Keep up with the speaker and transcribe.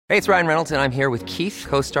Hey, it's Ryan Reynolds, and I'm here with Keith,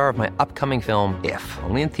 co-star of my upcoming film, If,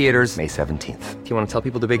 only in theaters May 17th. Do you want to tell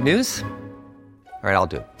people the big news? All right, I'll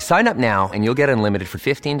do it. Sign up now and you'll get unlimited for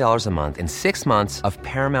 $15 a month and 6 months of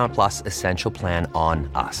Paramount Plus Essential Plan on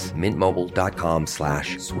us.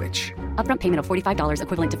 MintMobile.com/switch. Upfront payment of $45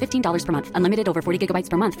 equivalent to $15 per month. Unlimited over 40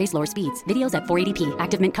 gigabytes per month. Face lower speeds. Videos at 480p.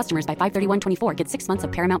 Active Mint customers by 531.24 get 6 months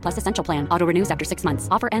of Paramount Plus Essential Plan. Auto renews after 6 months.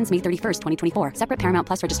 Offer ends May 31st, 2024. Separate Paramount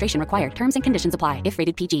Plus registration required. Terms and conditions apply if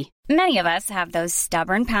rated PG. Many of us have those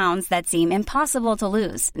stubborn pounds that seem impossible to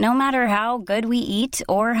lose, no matter how good we eat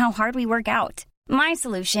or how hard we work out. My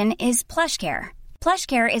solution is PlushCare.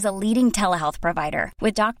 PlushCare is a leading telehealth provider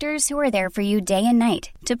with doctors who are there for you day and night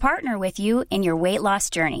to partner with you in your weight loss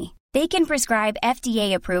journey. They can prescribe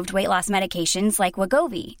FDA-approved weight loss medications like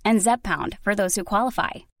Wegovy and Zepbound for those who qualify.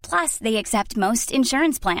 Plus, they accept most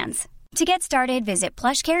insurance plans. To get started, visit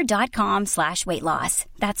plushcare.com/weightloss.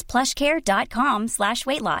 That's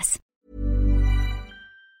plushcare.com/weightloss.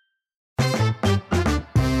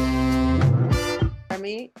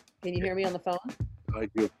 Me? Can you hear me on the phone? I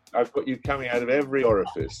do. I've got you coming out of every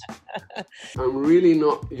orifice. I'm really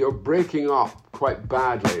not. You're breaking up quite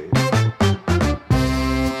badly.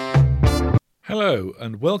 Hello,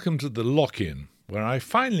 and welcome to the Lock-In, where I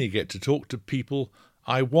finally get to talk to people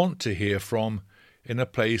I want to hear from in a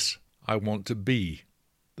place I want to be,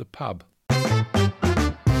 the pub.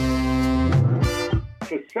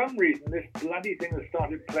 For some reason, this bloody thing has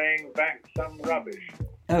started playing back some rubbish.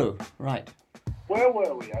 Oh, right. Where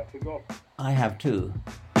were we? I forgot. I have too.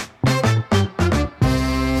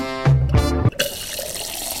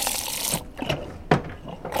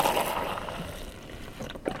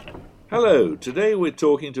 Hello, today we're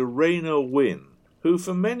talking to Raynor Winn, who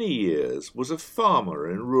for many years was a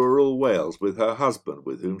farmer in rural Wales with her husband,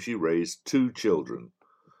 with whom she raised 2 children.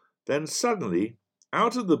 Then suddenly,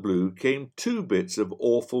 out of the blue, came 2 bits of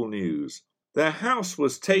awful news. Their house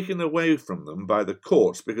was taken away from them by the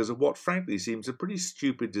courts because of what frankly seems a pretty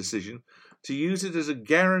stupid decision to use it as a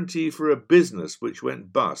guarantee for a business which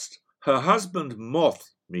went bust. Her husband,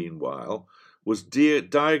 Moth, meanwhile, was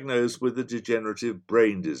diagnosed with a degenerative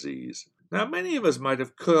brain disease. Now, many of us might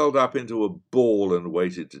have curled up into a ball and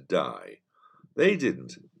waited to die. They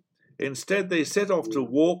didn't. Instead, they set off to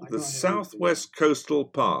walk the southwest coastal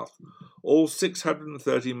path, all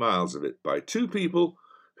 630 miles of it, by 2 people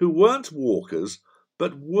who weren't walkers,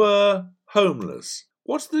 but were homeless.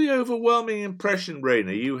 What's the overwhelming impression,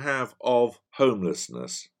 Raynor, you have of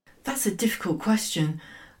homelessness? That's a difficult question.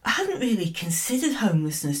 I hadn't really considered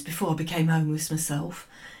homelessness before I became homeless myself.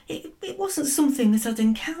 It wasn't something that I'd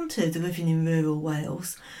encountered living in rural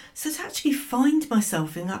Wales, so to actually find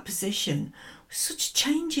myself in that position was such a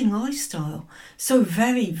change in lifestyle, so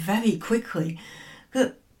very, very quickly,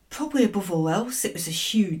 that probably above all else it was a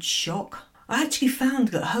huge shock. I actually found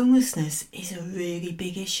that homelessness is a really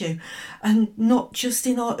big issue, and not just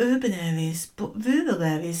in our urban areas, but rural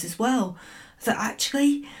areas as well. That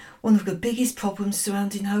actually one of the biggest problems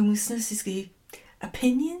surrounding homelessness is the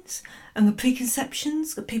opinions and the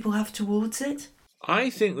preconceptions that people have towards it. I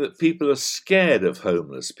think that people are scared of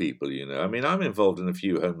homeless people, you know. I mean, I'm involved in a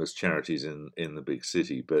few homeless charities in the big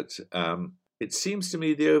city, but it seems to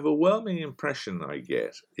me the overwhelming impression I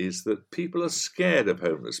get is that people are scared of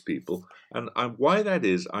homeless people, and why that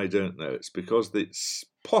is, I don't know. It's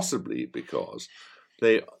possibly because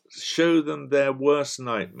they show them their worst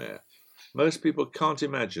nightmare. Most people can't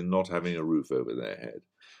imagine not having a roof over their head.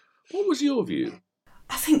 What was your view?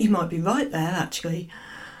 I think you might be right there, actually.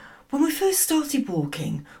 When we first started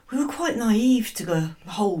walking, we were quite naive to the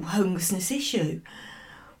whole homelessness issue.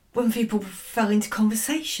 When people fell into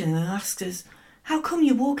conversation and asked us, "How come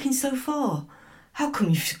you're walking so far? How come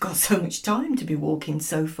you've got so much time to be walking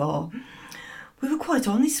so far?" We were quite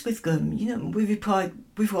honest with them. We replied,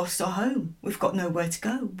 "We've lost our home. We've got nowhere to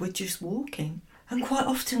go. We're just walking." And quite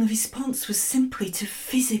often the response was simply to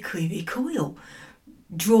physically recoil,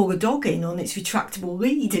 draw a dog in on its retractable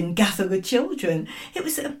lead and gather the children. It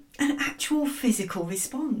was an actual physical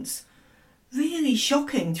response. Really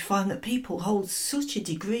shocking to find that people hold such a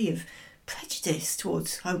degree of prejudice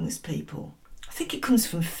towards homeless people. I think it comes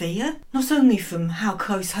from fear, not only from how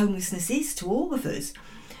close homelessness is to all of us,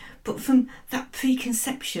 but from that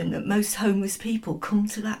preconception that most homeless people come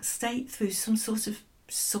to that state through some sort of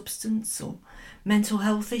substance or mental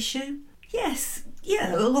health issue. Yes,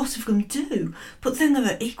 a lot of them do, but then there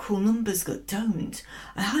are equal numbers that don't,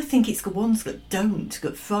 and I think it's the ones that don't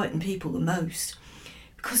that frighten people the most,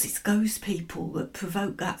 because it's those people that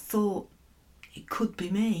provoke that thought, it could be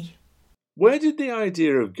me. Where did the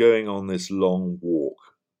idea of going on this long walk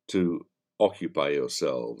to occupy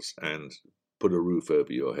yourselves and put a roof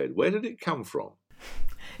over your head, where did it come from?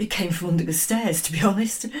 It came from under the stairs, to be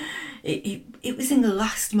honest. It was in the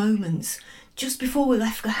last moments, just before we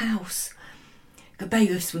left the house. The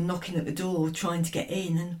bailiffs were knocking at the door, trying to get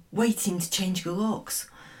in and waiting to change the locks.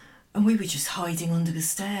 And we were just hiding under the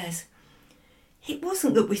stairs. It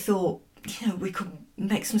wasn't that we thought, we could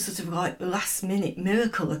make some sort of last minute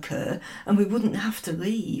miracle occur and we wouldn't have to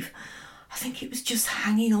leave. I think it was just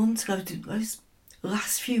hanging on to those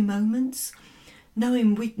last few moments,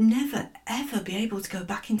 knowing we'd never ever be able to go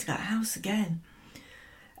back into that house again.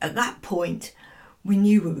 At that point, we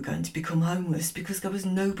knew we were going to become homeless because there was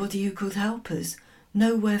nobody who could help us,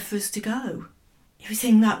 nowhere for us to go. It was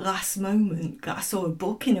in that last moment that I saw a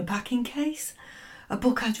book in a packing case. A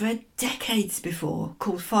book I'd read decades before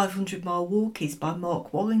called 500 Mile Walkies by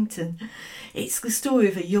Mark Wallington. It's the story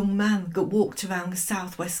of a young man that walked around the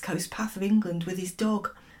southwest coast path of England with his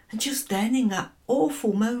dog. And just then, in that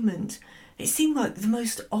awful moment, it seemed like the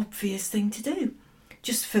most obvious thing to do.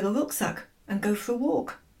 Just fill a rucksack and go for a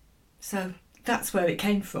walk. So that's where it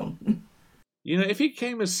came from. If it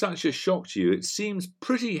came as such a shock to you, it seems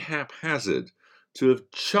pretty haphazard to have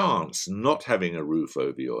chanced not having a roof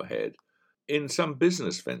over your head in some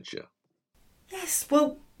business venture. Yes,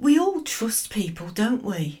 well, we all trust people, don't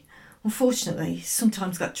we? Unfortunately,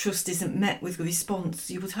 sometimes that trust isn't met with the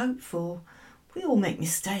response you would hope for. We all make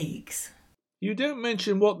mistakes. You don't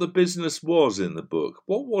mention what the business was in the book.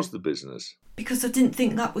 What was the business? Because I didn't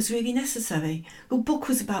think that was really necessary. The book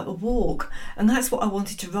was about the walk, and that's what I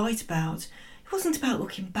wanted to write about. It wasn't about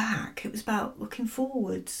looking back, it was about looking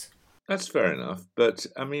forwards. That's fair enough, but,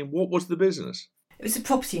 what was the business? It was a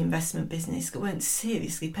property investment business that went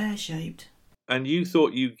seriously pear-shaped. And you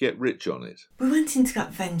thought you'd get rich on it? We went into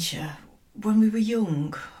that venture when we were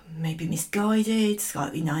young, maybe misguided,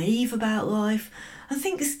 slightly naive about life, and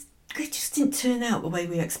things just didn't turn out the way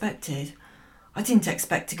we expected. I didn't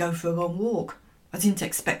expect to go for a long walk. I didn't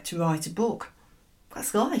expect to write a book.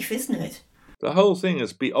 That's life, isn't it? The whole thing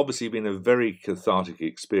has obviously been a very cathartic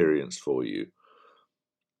experience for you.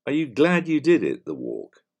 Are you glad you did it, the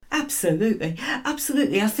walk? Absolutely.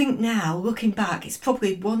 I think now, looking back, it's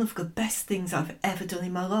probably one of the best things I've ever done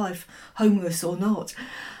in my life, homeless or not.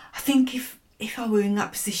 I think if I were in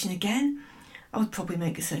that position again, I would probably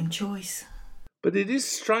make the same choice. But it is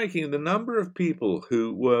striking the number of people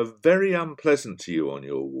who were very unpleasant to you on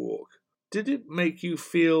your walk. Did it make you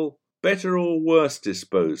feel better or worse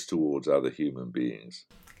disposed towards other human beings?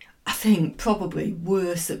 I think probably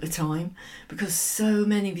worse at the time, because so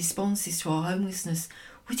many responses to our homelessness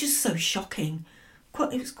were just so shocking.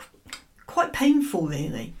 It was quite painful,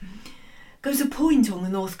 really. There was a point on the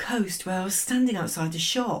north coast where I was standing outside a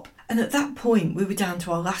shop, and at that point we were down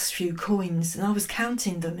to our last few coins and I was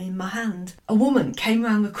counting them in my hand. A woman came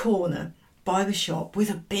round the corner by the shop with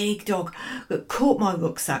a big dog that caught my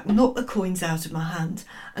rucksack, knocked the coins out of my hand,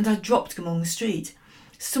 and I dropped them on the street.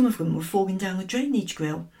 Some of them were falling down the drainage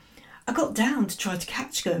grill. I got down to try to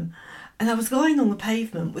catch them, and I was lying on the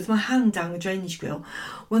pavement with my hand down the drainage grill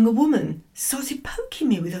when the woman started poking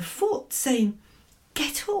me with her foot, saying,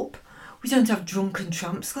 "Get up, we don't have drunken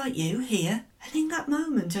tramps like you here." And in that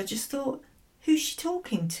moment I just thought, who's she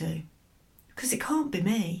talking to? Because it can't be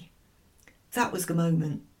me. That was the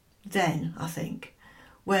moment, then, I think,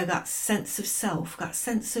 where that sense of self, that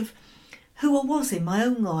sense of who I was in my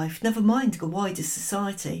own life, never mind the wider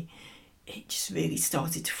society, it just really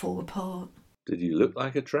started to fall apart. Did you look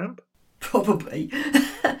like a tramp? Probably.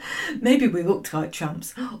 Maybe we looked like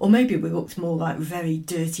tramps, or maybe we looked more like very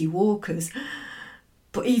dirty walkers.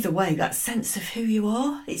 But either way, that sense of who you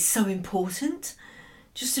are, it's so important.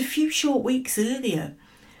 Just a few short weeks earlier,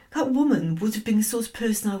 that woman would have been the sort of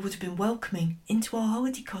person I would have been welcoming into our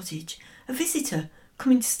holiday cottage, a visitor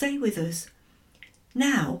coming to stay with us.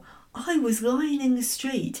 Now, I was lying in the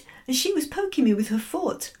street and she was poking me with her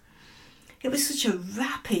foot. It was such a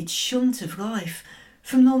rapid shunt of life,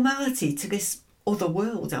 from normality to this other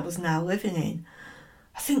world I was now living in.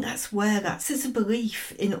 I think that's where that sense of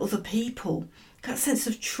belief in other people, that sense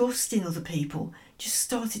of trust in other people, just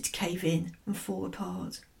started to cave in and fall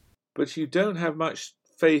apart. But you don't have much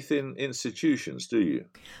faith in institutions, do you?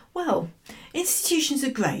 Well, institutions are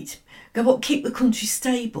great. They're what keep the country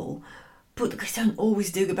stable, but they don't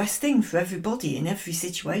always do the best thing for everybody in every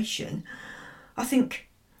situation. I think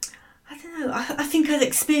I'd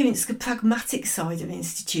experienced the pragmatic side of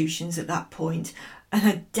institutions at that point, and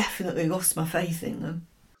I definitely lost my faith in them.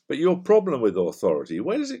 But your problem with authority,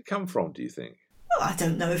 where does it come from, do you think? Well, I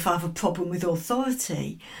don't know if I have a problem with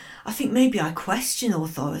authority. I think maybe I question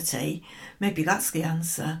authority. Maybe that's the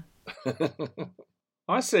answer.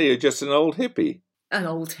 I say you're just an old hippie. An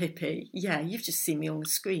old hippie? Yeah, you've just seen me on the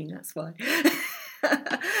screen, that's why.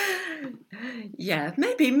 Yeah,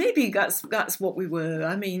 maybe that's what we were.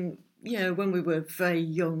 I mean, when we were very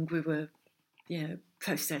young, we were,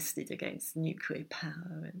 protested against nuclear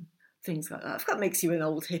power and things like that. If that makes you an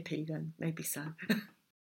old hippie, then maybe so.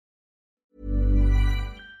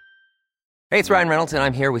 Hey, it's Ryan Reynolds, and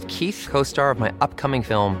I'm here with Keith, co-star of my upcoming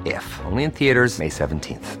film, If, only in theaters May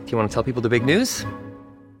 17th. Do you want to tell people the big news?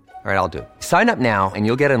 All right, I'll do it. Sign up now and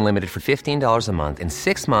you'll get unlimited for $15 a month and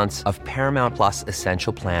 6 months of Paramount Plus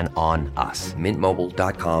Essential Plan on us.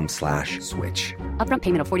 MintMobile.com/switch. Upfront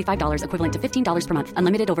payment of $45 equivalent to $15 per month.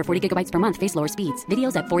 Unlimited over 40 gigabytes per month. Face lower speeds.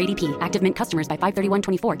 Videos at 480p. Active Mint customers by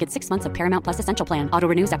 531.24 get 6 months of Paramount Plus Essential Plan. Auto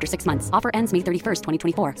renews after 6 months. Offer ends May 31st,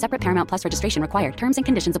 2024. Separate Paramount Plus registration required. Terms and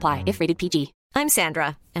conditions apply if rated PG. I'm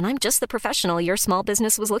Sandra, and I'm just the professional your small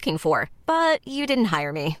business was looking for. But you didn't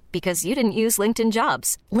hire me because you didn't use LinkedIn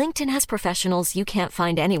Jobs. LinkedIn has professionals you can't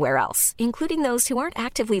find anywhere else, including those who aren't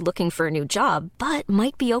actively looking for a new job, but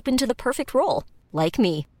might be open to the perfect role, like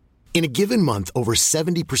me. In a given month, over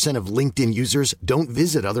 70% of LinkedIn users don't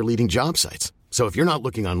visit other leading job sites. So if you're not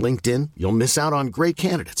looking on LinkedIn, you'll miss out on great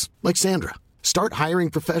candidates, like Sandra. Start hiring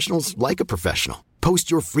professionals like a professional. Post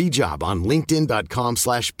your free job on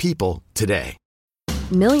linkedin.com/people today.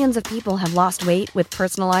 Millions of people have lost weight with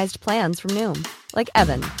personalized plans from Noom. Like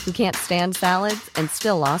Evan, who can't stand salads and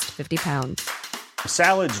still lost 50 pounds.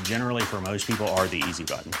 Salads generally for most people are the easy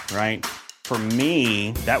button, right? For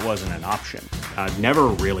me, that wasn't an option. I never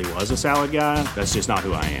really was a salad guy. That's just not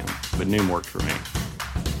who I am. But Noom worked for me.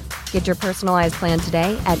 Get your personalized plan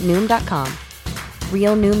today at Noom.com.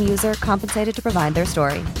 Real Noom user compensated to provide their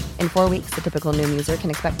story. In 4 weeks, the typical Noom user can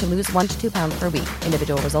expect to lose 1 to 2 pounds per week.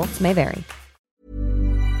 Individual results may vary.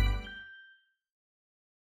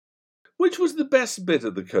 Which was the best bit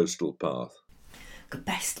of the coastal path? The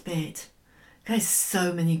best bit? There's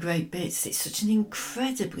so many great bits. It's such an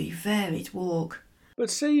incredibly varied walk.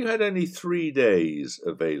 But say you had only 3 days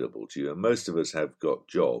available to you, and most of us have got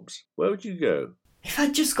jobs. Where would you go? If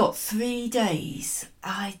I'd just got 3 days,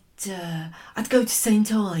 I'd go to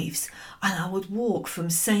St Ives, and I would walk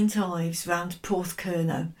from St Ives round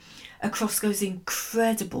Porthcurno, across those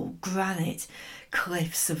incredible granite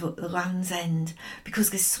cliffs of the Land's End, because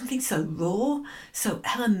there's something so raw, so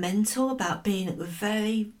elemental about being at the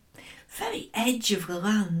very, very edge of the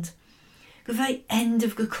land, the very end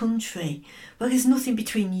of the country, where there's nothing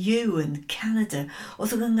between you and Canada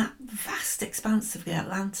other than that vast expanse of the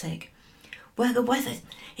Atlantic, where the weather,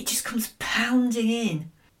 it just comes pounding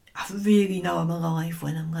in. I really know I'm alive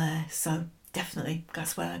when I'm there, so definitely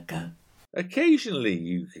that's where I'd go.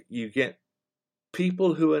 Occasionally you get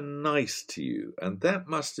people who are nice to you, and that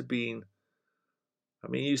must have been... I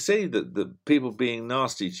mean, you say that the people being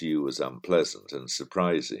nasty to you was unpleasant and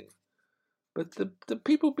surprising, but the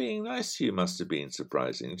people being nice to you must have been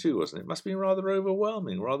surprising too, wasn't it? It must have been rather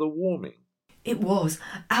overwhelming, rather warming. It was,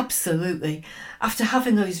 absolutely. After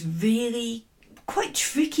having those really quite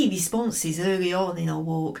tricky responses early on in our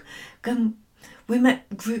walk, we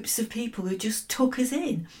met groups of people who just took us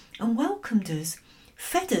in and welcomed us,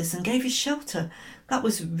 fed us and gave us shelter. That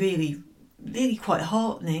was really, really quite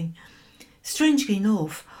heartening. Strangely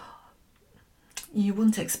enough, you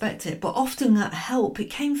wouldn't expect it, but often that help, it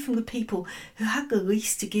came from the people who had the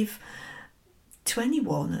least to give to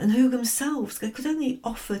anyone, and who themselves, they could only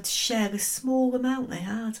offer to share the small amount they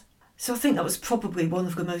had. So I think that was probably one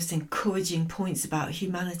of the most encouraging points about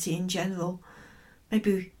humanity in general.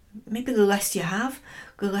 Maybe the less you have,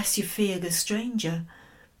 the less you fear the stranger.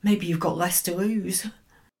 Maybe you've got less to lose.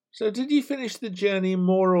 So did you finish the journey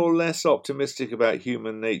more or less optimistic about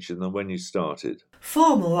human nature than when you started?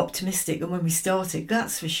 Far more optimistic than when we started,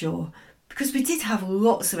 that's for sure. Because we did have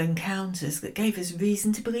lots of encounters that gave us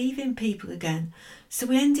reason to believe in people again. So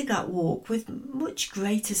we ended that walk with much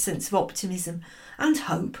greater sense of optimism and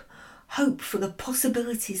hope. Hope for the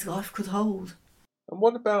possibilities life could hold. And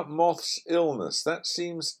what about Moth's illness?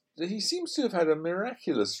 He seems to have had a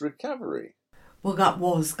miraculous recovery. Well, that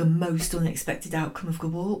was the most unexpected outcome of the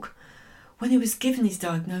walk. When he was given his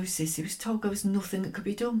diagnosis, he was told there was nothing that could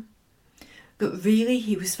be done. That really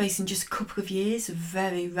he was facing just a couple of years of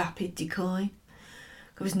very rapid decline.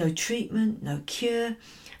 There was no treatment, no cure,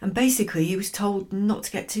 and basically he was told not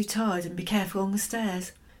to get too tired and be careful on the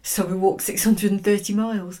stairs. So we walked 630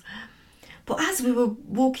 miles. But as we were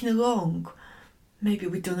walking along, maybe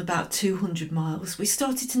we'd done about 200 miles, we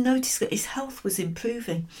started to notice that his health was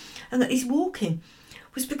improving and that his walking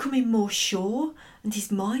was becoming more sure and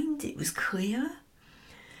his mind, it was clearer.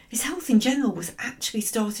 His health in general was actually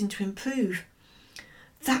starting to improve.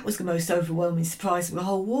 That was the most overwhelming surprise of the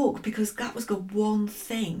whole walk, because that was the one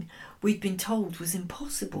thing we'd been told was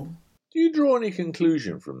impossible. Do you draw any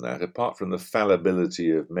conclusion from that, apart from the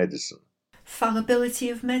fallibility of medicine? fallibility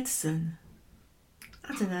of medicine?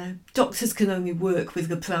 I don't know. Doctors can only work with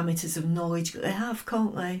the parameters of knowledge that they have,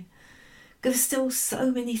 can't they? There are still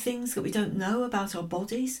so many things that we don't know about our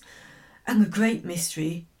bodies, and the great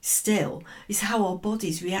mystery still is how our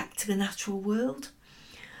bodies react to the natural world.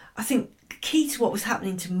 I think the key to what was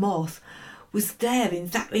happening to Moth was there in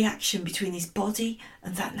that reaction between his body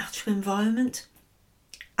and that natural environment.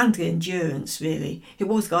 And the endurance, really. It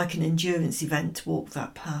was like an endurance event to walk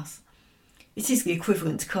that path. It is the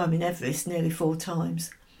equivalent to climbing Everest nearly 4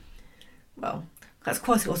 times. Well, that's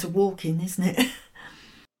quite a lot of walking, isn't it?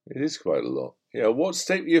 It is quite a lot. Yeah, what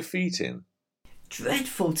state were your feet in?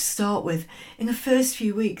 Dreadful to start with. In the first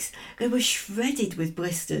few weeks, they were shredded with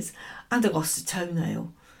blisters, and I lost a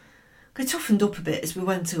toenail. They toughened up a bit as we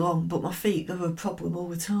went along, but my feet, they were a problem all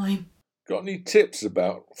the time. Got any tips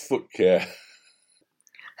about foot care?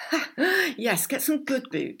 Yes, get some good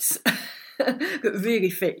boots that really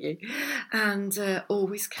fit you, and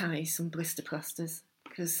always carry some blister plasters,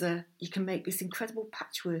 because you can make this incredible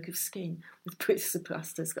patchwork of skin with blister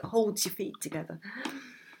plasters that holds your feet together.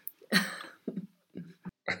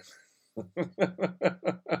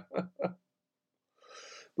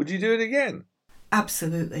 Would you do it again?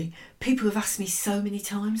 Absolutely. People have asked me so many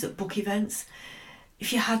times at book events,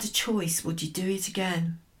 if you had a choice, would you do it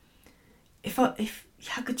again? If you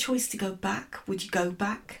had a choice to go back, would you go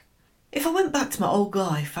back? If I went back to my old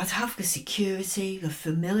life, I'd have the security, the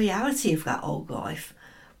familiarity of that old life,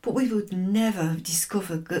 but we would never have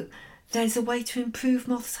discovered that there's a way to improve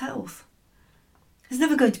Moth's health. There's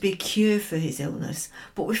never going to be a cure for his illness,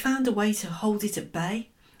 but we found a way to hold it at bay.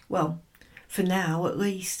 Well, for now at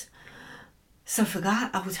least. So for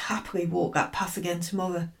that, I would happily walk that path again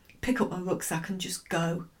tomorrow, pick up my rucksack and just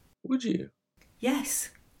go. Would you? Yes.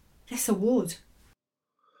 Yes, I would.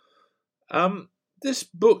 This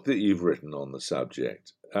book that you've written on the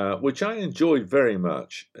subject, which I enjoyed very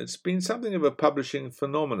much, it's been something of a publishing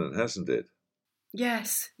phenomenon, hasn't it?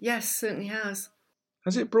 Yes, certainly has.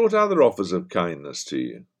 Has it brought other offers of kindness to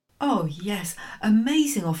you? Oh yes,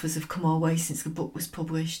 amazing offers have come our way since the book was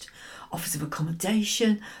published. Offers of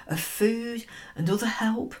accommodation, of food and other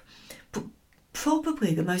help. But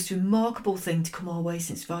probably the most remarkable thing to come our way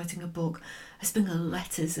since writing a book has been the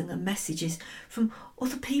letters and the messages from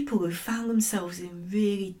other people who found themselves in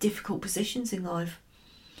really difficult positions in life.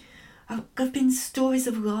 There have been stories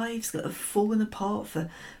of lives that have fallen apart for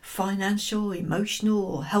financial, emotional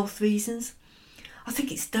or health reasons. I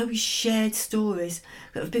think it's those shared stories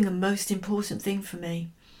that have been the most important thing for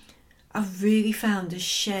me. I've really found a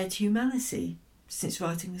shared humanity since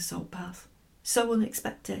writing The Salt Path. So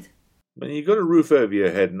unexpected. I mean, you've got a roof over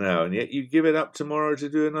your head now, and yet you give it up tomorrow to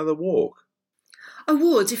do another walk. I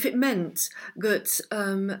would if it meant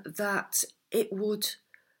that it would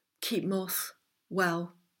keep Moth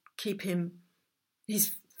well, keep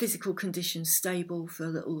his physical condition stable for a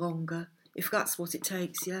little longer. If that's what it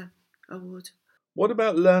takes, yeah, I would. What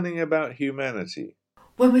about learning about humanity?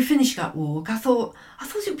 When we finished that walk, I thought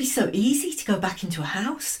it would be so easy to go back into a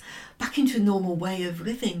house, back into a normal way of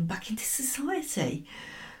living, back into society.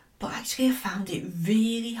 But actually I found it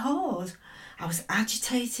really hard. I was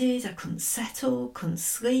agitated, I couldn't settle, couldn't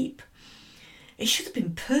sleep. It should have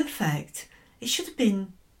been perfect. It should have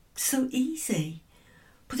been so easy.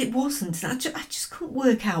 But it wasn't, and I just couldn't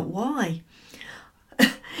work out why.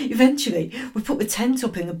 Eventually, we put the tent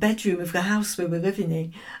up in the bedroom of the house we were living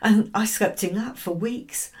in, and I slept in that for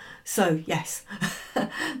weeks. So, yes,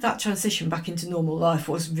 that transition back into normal life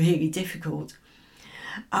was really difficult.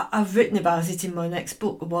 I've written about it in my next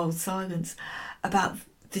book, The Wild Silence, about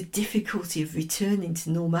the difficulty of returning to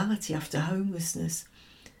normality after homelessness.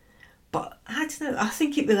 But I don't know, I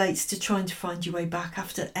think it relates to trying to find your way back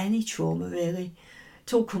after any trauma, really.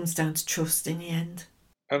 It all comes down to trust in the end.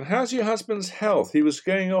 And how's your husband's health? He was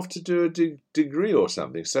going off to do a degree or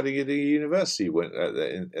something, studying at a university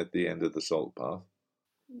at the end of the Salt Path.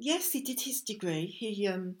 Yes, he did his degree.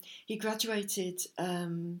 He graduated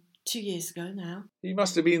 2 years ago now. He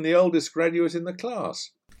must have been the oldest graduate in the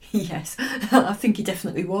class. Yes, I think he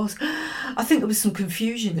definitely was. I think there was some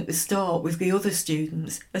confusion at the start with the other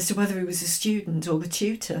students as to whether he was a student or a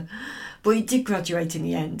tutor. But he did graduate in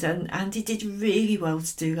the end, and he did really well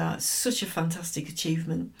to do that. Such a fantastic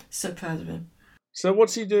achievement. So proud of him. So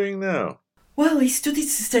what's he doing now? Well, he studied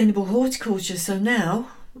sustainable horticulture, so now,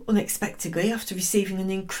 unexpectedly, after receiving an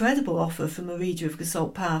incredible offer from a reader of the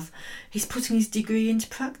Salt Path, he's putting his degree into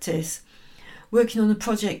practice, working on a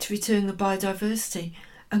project to return the biodiversity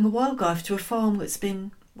and the wildlife to a farm that's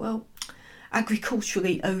been, well,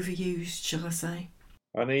 agriculturally overused, shall I say.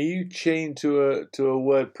 And are you chained to a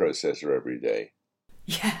word processor every day?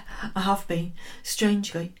 Yeah, I have been,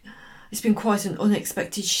 strangely. It's been quite an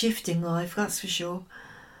unexpected shift in life, that's for sure.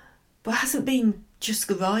 But it hasn't been just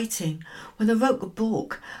the writing. When I wrote the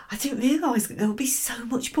book, I didn't realise that there would be so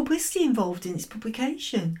much publicity involved in its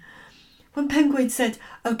publication. When Penguin said,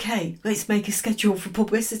 "OK, let's make a schedule for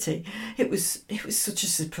publicity," it was such a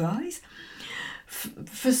surprise.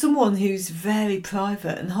 For someone who's very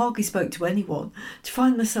private and hardly spoke to anyone, to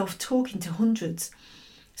find myself talking to hundreds,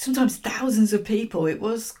 sometimes thousands of people, it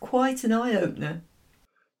was quite an eye-opener.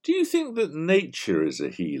 Do you think that nature is a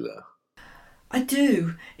healer? I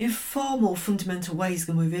do, in far more fundamental ways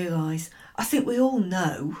than we realise. I think we all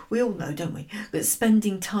know, don't we, that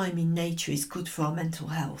spending time in nature is good for our mental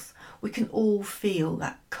health. We can all feel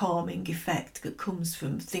that calming effect that comes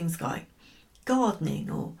from things like gardening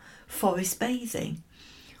or forest bathing,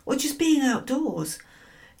 or just being outdoors.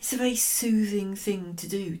 It's a very soothing thing to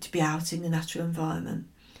do, to be out in the natural environment.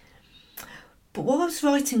 But while I was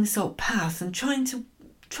writing Salt Path and trying to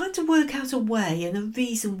work out a way and a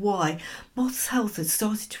reason why Moth's health had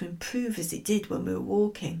started to improve as it did when we were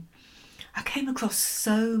walking, I came across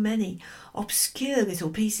so many obscure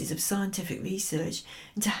little pieces of scientific research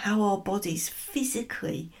into how our bodies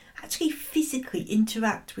physically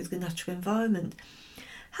interact with the natural environment.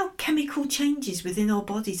 How chemical changes within our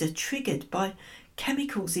bodies are triggered by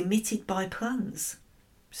chemicals emitted by plants.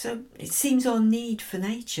 So it seems our need for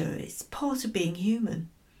nature is part of being human,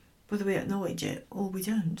 whether we acknowledge it or we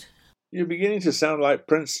don't. You're beginning to sound like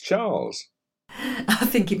Prince Charles. I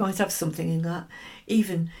think he might have something in that.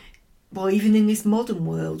 Even in this modern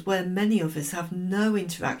world where many of us have no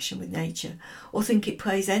interaction with nature or think it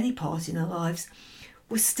plays any part in our lives,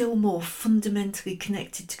 we're still more fundamentally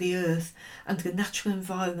connected to the earth and the natural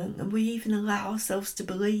environment than we even allow ourselves to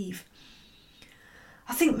believe.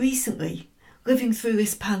 I think recently, living through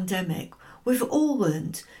this pandemic, we've all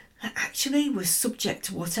learned that actually we're subject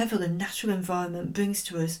to whatever the natural environment brings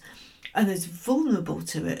to us and as vulnerable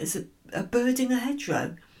to it as a bird in a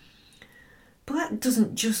hedgerow. But that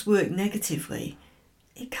doesn't just work negatively,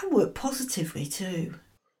 it can work positively too.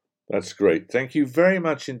 That's great. Thank you very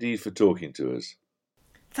much indeed for talking to us.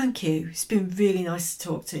 Thank you. It's been really nice to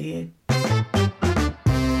talk to you.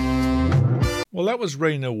 Well, that was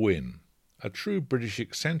Raynor Winn, a true British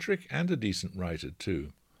eccentric and a decent writer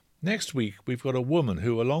too. Next week we've got a woman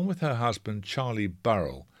who, along with her husband Charlie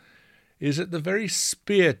Burrell, is at the very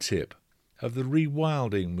spear tip of the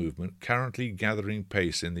rewilding movement currently gathering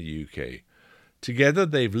pace in the UK. Together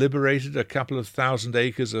they've liberated a couple of thousand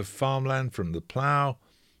acres of farmland from the plough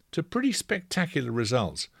to pretty spectacular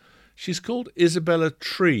results. She's called Isabella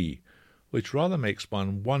Tree, which rather makes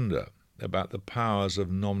one wonder about the powers of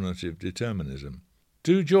nominative determinism.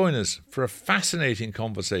 Do join us for a fascinating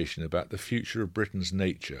conversation about the future of Britain's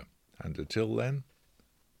nature. And until then,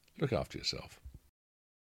 look after yourself.